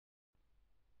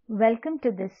Welcome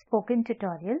to this spoken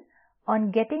tutorial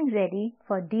on getting ready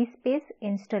for DSpace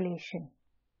installation.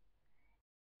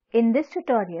 In this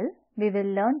tutorial, we will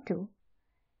learn to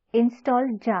install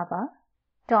Java,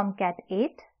 Tomcat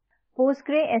 8,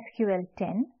 PostgreSQL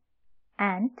 10,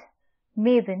 Ant,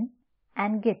 Maven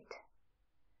and Git.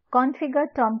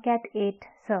 Configure Tomcat 8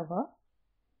 server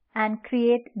and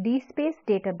create DSpace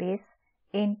database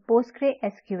in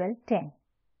PostgreSQL 10.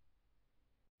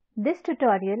 This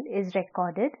tutorial is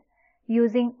recorded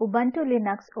using Ubuntu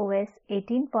Linux OS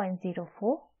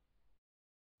 18.04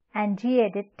 and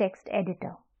gedit text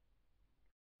editor.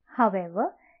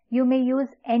 However, you may use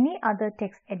any other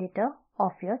text editor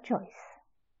of your choice.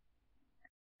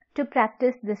 To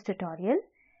practice this tutorial,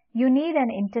 you need an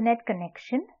internet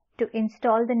connection to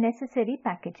install the necessary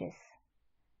packages.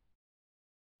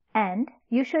 And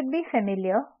you should be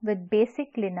familiar with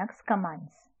basic Linux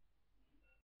commands.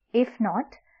 If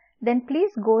not, then please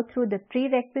go through the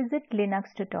prerequisite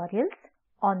Linux tutorials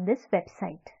on this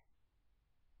website.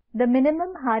 The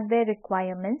minimum hardware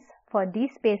requirements for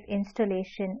DSpace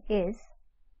installation is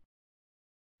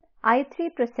i3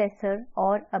 processor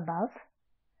or above,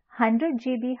 100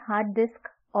 GB hard disk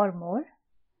or more,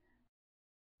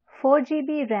 4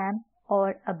 GB RAM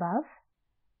or above,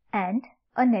 and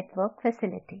a network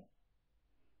facility.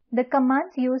 The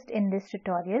commands used in this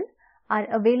tutorial are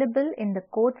available in the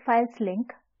code files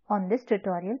link on this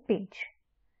tutorial page.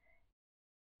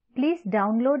 Please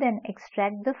download and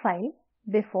extract the file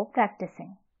before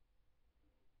practicing.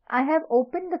 I have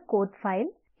opened the code file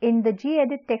in the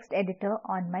gedit text editor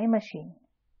on my machine.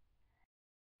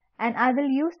 And I will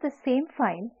use the same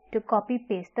file to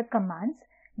copy-paste the commands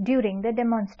during the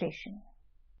demonstration.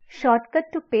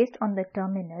 Shortcut to paste on the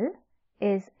terminal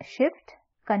is Shift,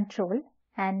 Ctrl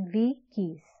and V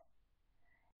keys.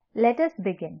 Let us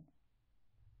begin.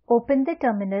 Open the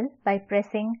terminal by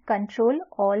pressing Ctrl,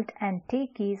 Alt and T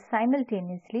keys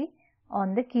simultaneously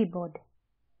on the keyboard.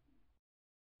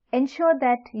 Ensure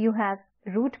that you have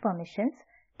root permissions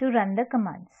to run the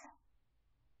commands.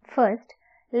 First,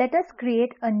 let us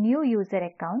create a new user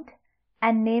account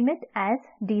and name it as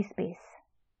DSpace.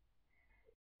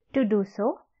 To do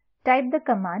so, type the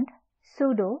command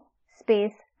sudo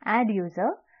space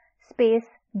adduser space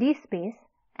DSpace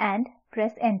and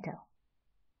press enter.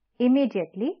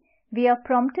 Immediately, we are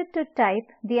prompted to type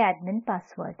the admin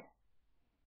password.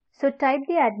 So type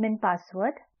the admin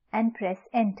password and press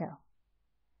enter.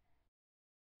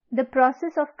 The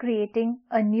process of creating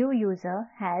a new user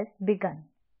has begun.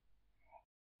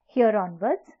 Here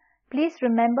onwards, please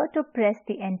remember to press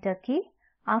the enter key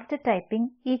after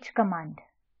typing each command.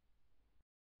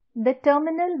 The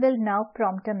terminal will now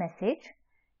prompt a message,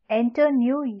 enter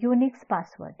new Unix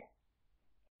password.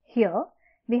 Here,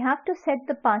 we have to set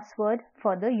the password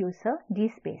for the user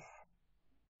DSpace.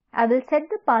 I will set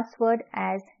the password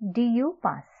as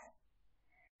dupass.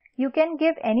 You can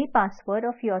give any password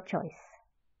of your choice.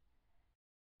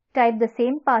 Type the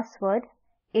same password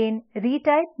in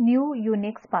retype new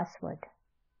Unix password.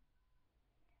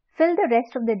 Fill the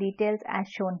rest of the details as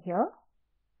shown here.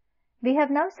 We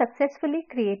have now successfully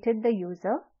created the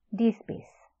user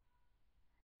DSpace.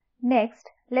 Next,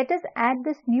 let us add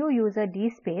this new user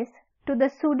DSpace to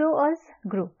the sudoers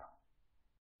group.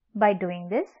 By doing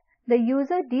this, the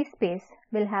user DSpace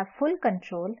will have full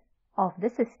control of the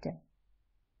system.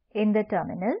 In the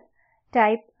terminal,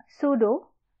 type sudo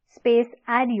space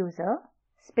adduser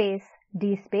space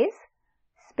DSpace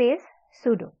space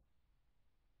sudo.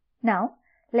 Now,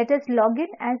 let us log in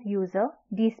as user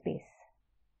DSpace.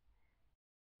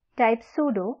 Type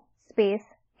sudo space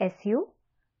su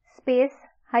space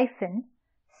hyphen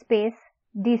space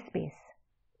DSpace.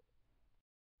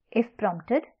 If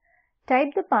prompted,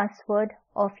 type the password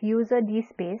of user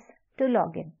DSpace to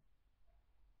log in.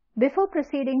 Before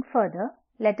proceeding further,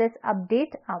 let us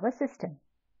update our system.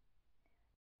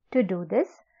 To do this,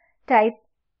 type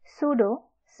sudo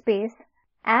space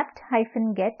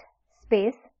apt-get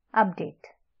space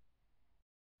update.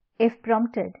 If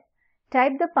prompted,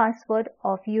 type the password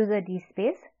of user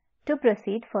DSpace to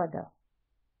proceed further.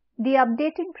 The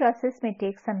updating process may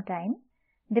take some time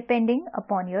depending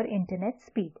upon your internet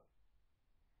speed.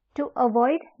 To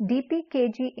avoid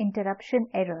dpkg interruption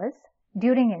errors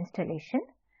during installation,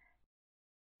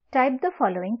 type the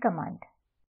following command: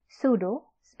 sudo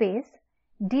space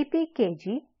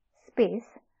dpkg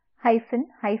space hyphen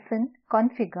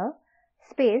configure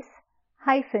space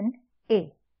hyphen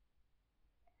a.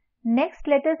 Next,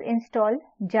 let us install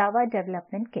Java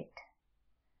Development Kit.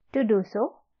 To do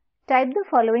so, type the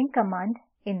following command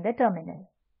in the terminal.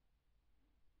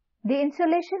 The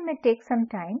installation may take some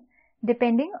time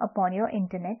depending upon your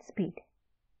internet speed.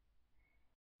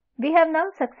 We have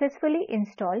now successfully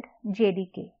installed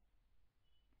JDK.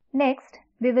 Next,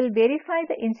 we will verify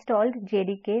the installed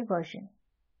JDK version.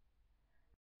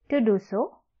 To do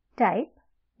so, type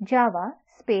java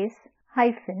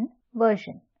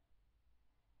 -version.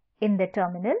 In the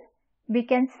terminal, we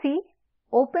can see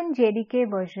openjdk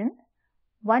version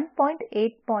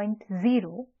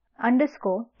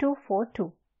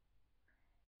 1.8.0_242.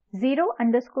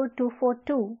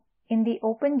 0_242 in the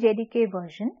openjdk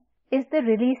version is the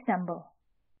release number,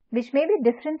 which may be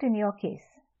different in your case.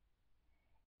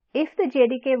 If the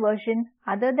JDK version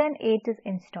other than 8 is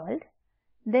installed,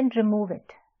 then remove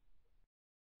it.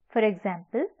 For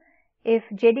example, if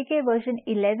JDK version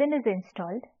 11 is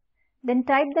installed, then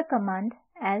type the command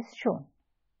as shown.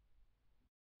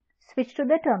 Switch to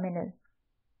the terminal.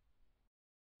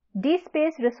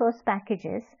 DSpace resource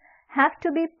packages have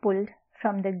to be pulled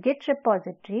from the Git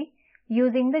repository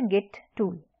using the Git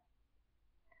tool.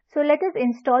 So let us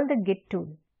install the Git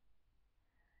tool.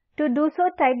 To do so,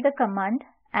 type the command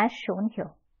as shown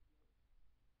here.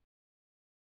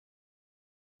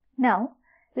 Now,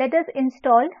 let us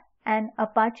install an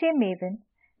Apache Maven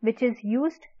which is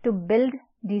used to build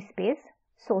DSpace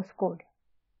source code.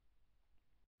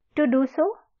 To do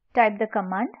so, type the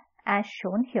command as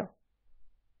shown here.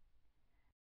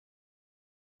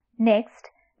 Next,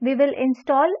 we will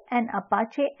install an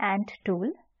Apache Ant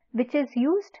tool which is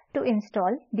used to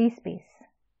install DSpace.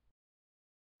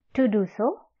 To do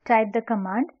so, type the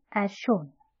command as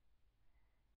shown.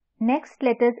 Next,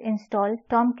 let us install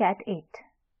Tomcat 8.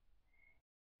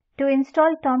 To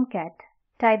install Tomcat,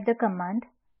 type the command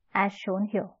as shown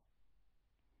here.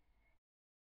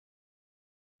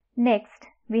 Next,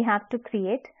 we have to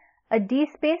create a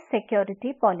DSpace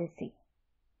security policy.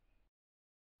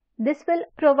 This will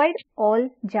provide all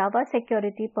Java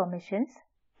security permissions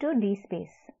to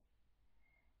DSpace.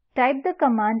 Type the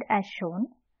command as shown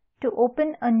to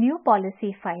open a new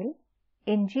policy file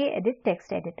in gedit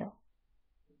text editor.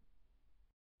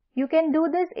 You can do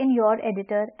this in your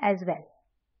editor as well.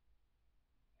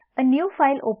 A new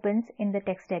file opens in the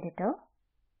text editor.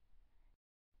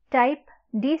 Type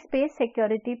DSpace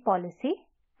security policy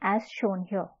as shown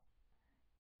here.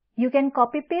 You can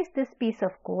copy-paste this piece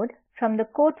of code from the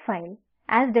code file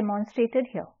as demonstrated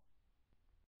here.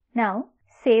 Now,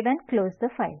 save and close the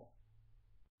file.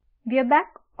 We are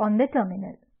back on the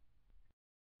terminal.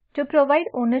 To provide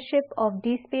ownership of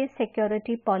DSpace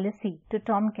security policy to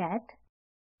Tomcat,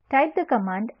 type the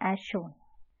command as shown.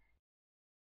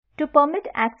 To permit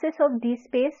access of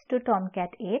DSpace to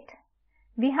Tomcat 8,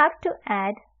 we have to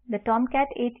add the Tomcat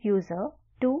 8 user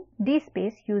to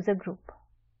DSpace user group.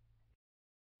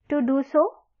 To do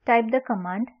so, type the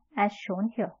command as shown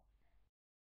here.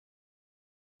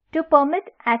 To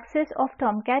permit access of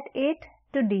Tomcat 8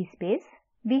 to DSpace,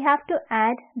 we have to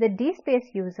add the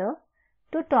DSpace user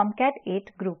to Tomcat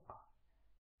 8 group.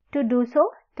 To do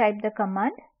so, type the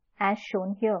command as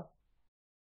shown here.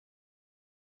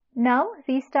 Now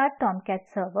restart Tomcat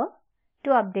server to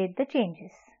update the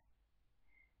changes.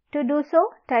 To do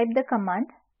so, type the command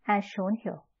as shown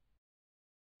here.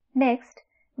 Next,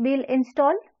 we'll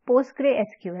install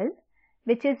postgresql,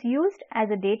 which is used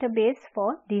as a database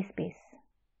for DSpace.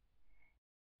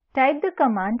 Type the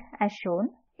command as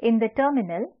shown in the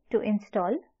terminal to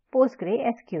install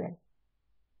postgresql.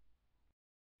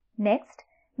 Next,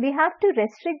 we have to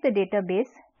restrict the database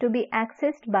to be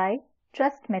accessed by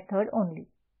trust method only.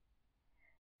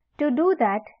 To do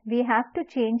that, we have to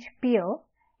change peer,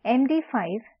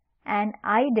 MD5 and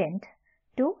ident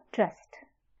to trust.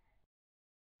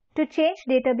 To change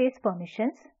database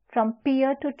permissions from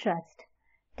peer to trust,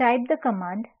 type the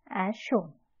command as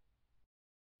shown.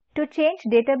 To change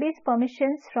database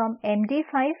permissions from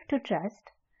MD5 to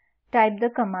trust, type the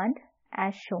command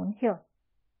as shown here.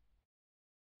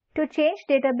 To change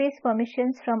database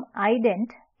permissions from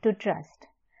ident to trust,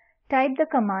 type the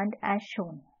command as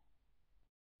shown.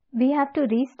 We have to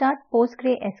restart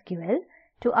PostgreSQL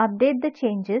to update the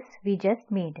changes we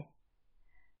just made.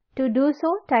 To do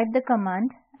so, type the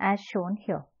command as shown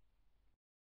here.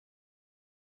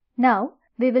 Now,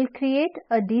 we will create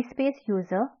a DSpace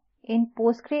user in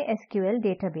PostgreSQL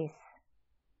database.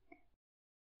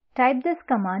 Type this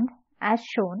command as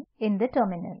shown in the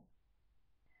terminal.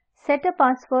 Set a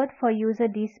password for user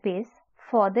DSpace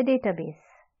for the database.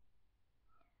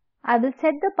 I will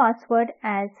set the password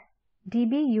as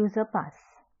dbuserpass.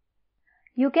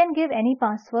 You can give any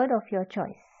password of your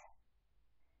choice.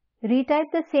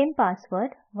 Retype the same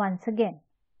password once again.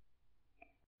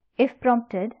 If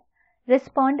prompted,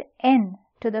 respond N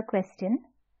to the question,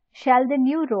 shall the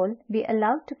new role be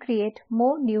allowed to create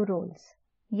more new roles?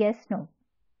 Yes, no.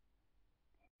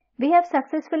 We have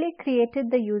successfully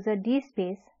created the user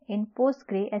DSpace in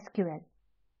PostgreSQL.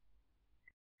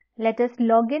 Let us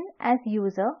log in as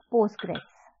user Postgres.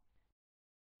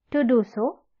 To do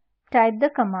so, type the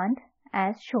command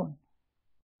as shown.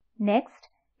 Next,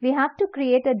 we have to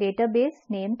create a database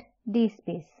named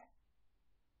DSpace.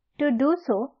 To do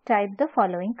so, type the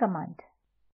following command.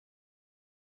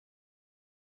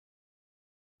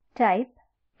 Type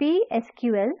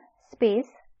psql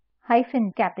space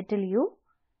 -U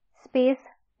space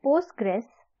postgres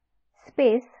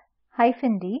space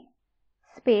 -d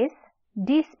space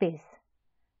DSpace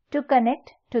to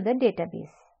connect to the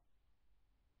database.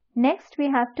 Next, we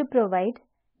have to provide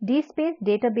DSpace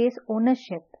database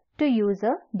ownership to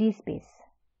user DSpace.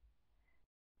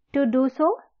 To do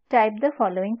so, type the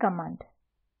following command.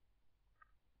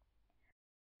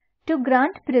 To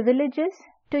grant privileges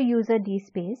to user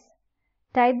DSpace,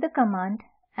 type the command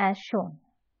as shown.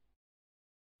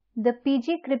 The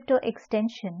pgcrypto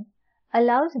extension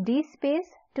allows DSpace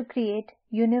to create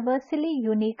universally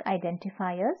unique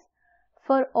identifiers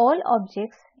for all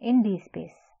objects in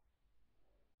DSpace.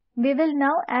 We will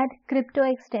now add crypto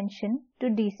extension to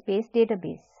DSpace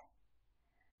database.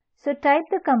 So type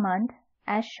the command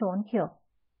as shown here.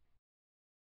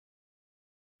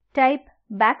 Type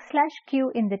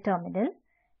 \q in the terminal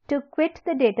to quit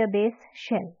the database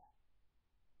shell.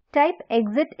 Type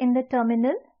exit in the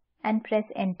terminal and press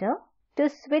enter to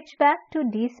switch back to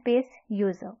DSpace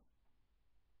user.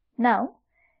 Now,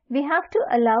 we have to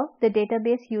allow the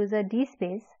database user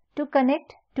DSpace to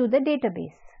connect to the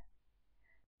database.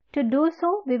 To do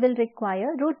so, we will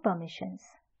require root permissions.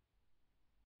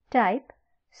 Type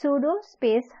sudo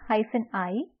space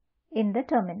 -i in the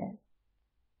terminal.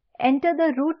 Enter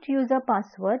the root user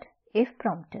password if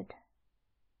prompted.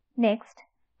 Next,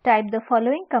 type the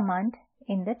following command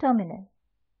in the terminal.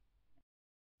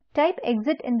 Type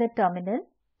exit in the terminal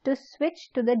to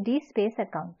switch to the DSpace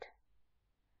account.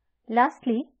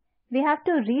 Lastly, we have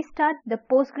to restart the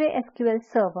PostgreSQL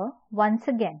server once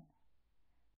again.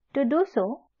 To do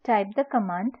so, type the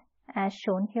command as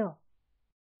shown here.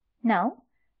 Now,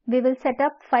 we will set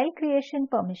up file creation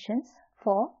permissions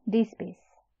for DSpace.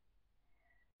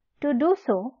 To do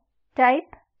so,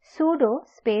 type sudo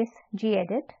space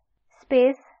gedit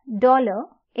space $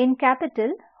 in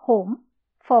capital home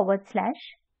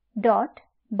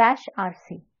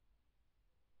 /.bashrc.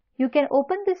 You can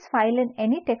open this file in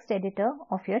any text editor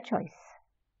of your choice.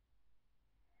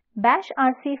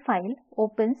 Bashrc file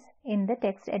opens in the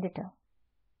text editor.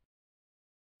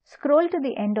 Scroll to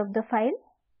the end of the file.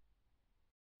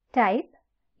 Type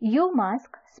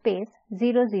umask space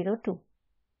 002.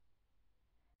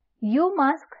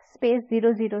 Umask space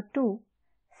 002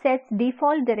 sets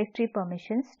default directory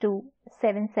permissions to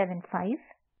 775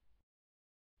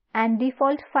 and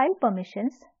default file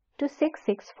permissions to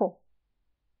 664.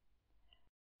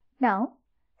 Now,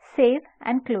 save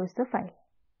and close the file.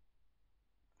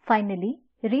 Finally,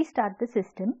 restart the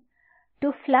system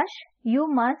to flush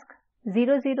umask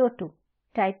 002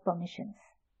 type permissions.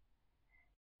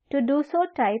 To do so,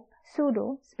 type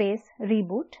sudo space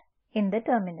reboot in the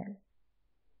terminal.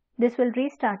 This will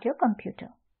restart your computer.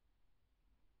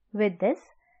 With this,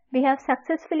 we have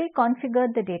successfully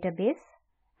configured the database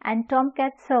and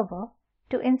Tomcat server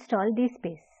to install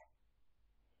DSpace.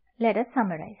 Let us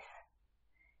summarize.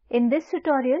 In this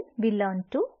tutorial, we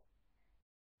learned to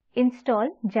install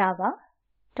Java,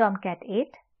 Tomcat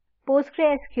 8,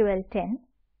 PostgreSQL 10,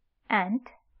 Ant,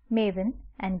 Maven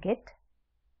and Git,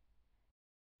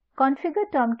 configure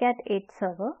Tomcat 8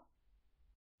 server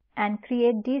and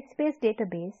create DSpace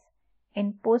database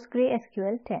in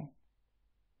PostgreSQL 10.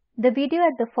 The video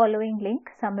at the following link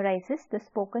summarizes the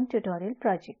spoken tutorial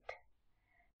project.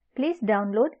 Please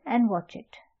download and watch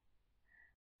it.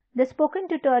 The spoken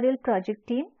tutorial project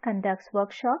team conducts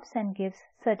workshops and gives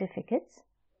certificates.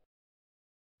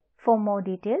 For more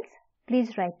details,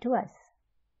 please write to us.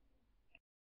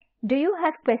 Do you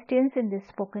have questions in this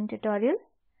spoken tutorial?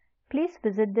 Please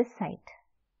visit this site.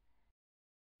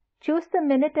 Choose the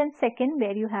minute and second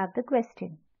where you have the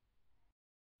question.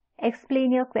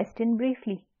 Explain your question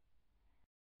briefly.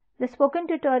 The spoken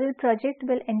tutorial project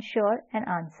will ensure an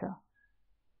answer.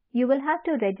 You will have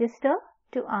to register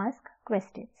to ask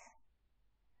questions.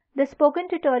 The spoken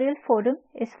tutorial forum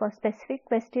is for specific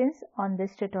questions on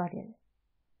this tutorial.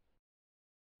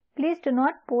 Please do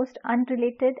not post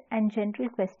unrelated and general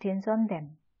questions on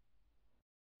them.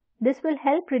 This will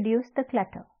help reduce the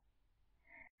clutter.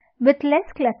 With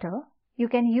less clutter, you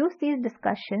can use these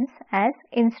discussions as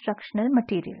instructional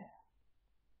material.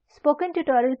 Spoken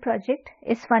Tutorial project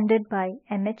is funded by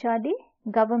MHRD,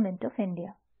 Government of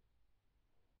India.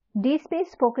 DSpace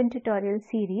Spoken Tutorial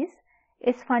series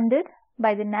is funded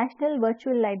by the National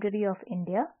Virtual Library of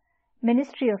India,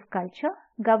 Ministry of Culture,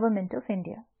 Government of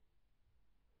India.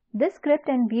 This script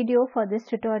and video for this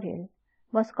tutorial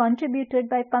was contributed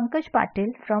by Pankaj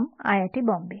Patil from IIT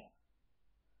Bombay.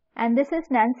 And this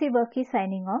is Nancy Workey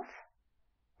signing off.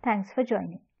 Thanks for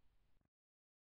joining.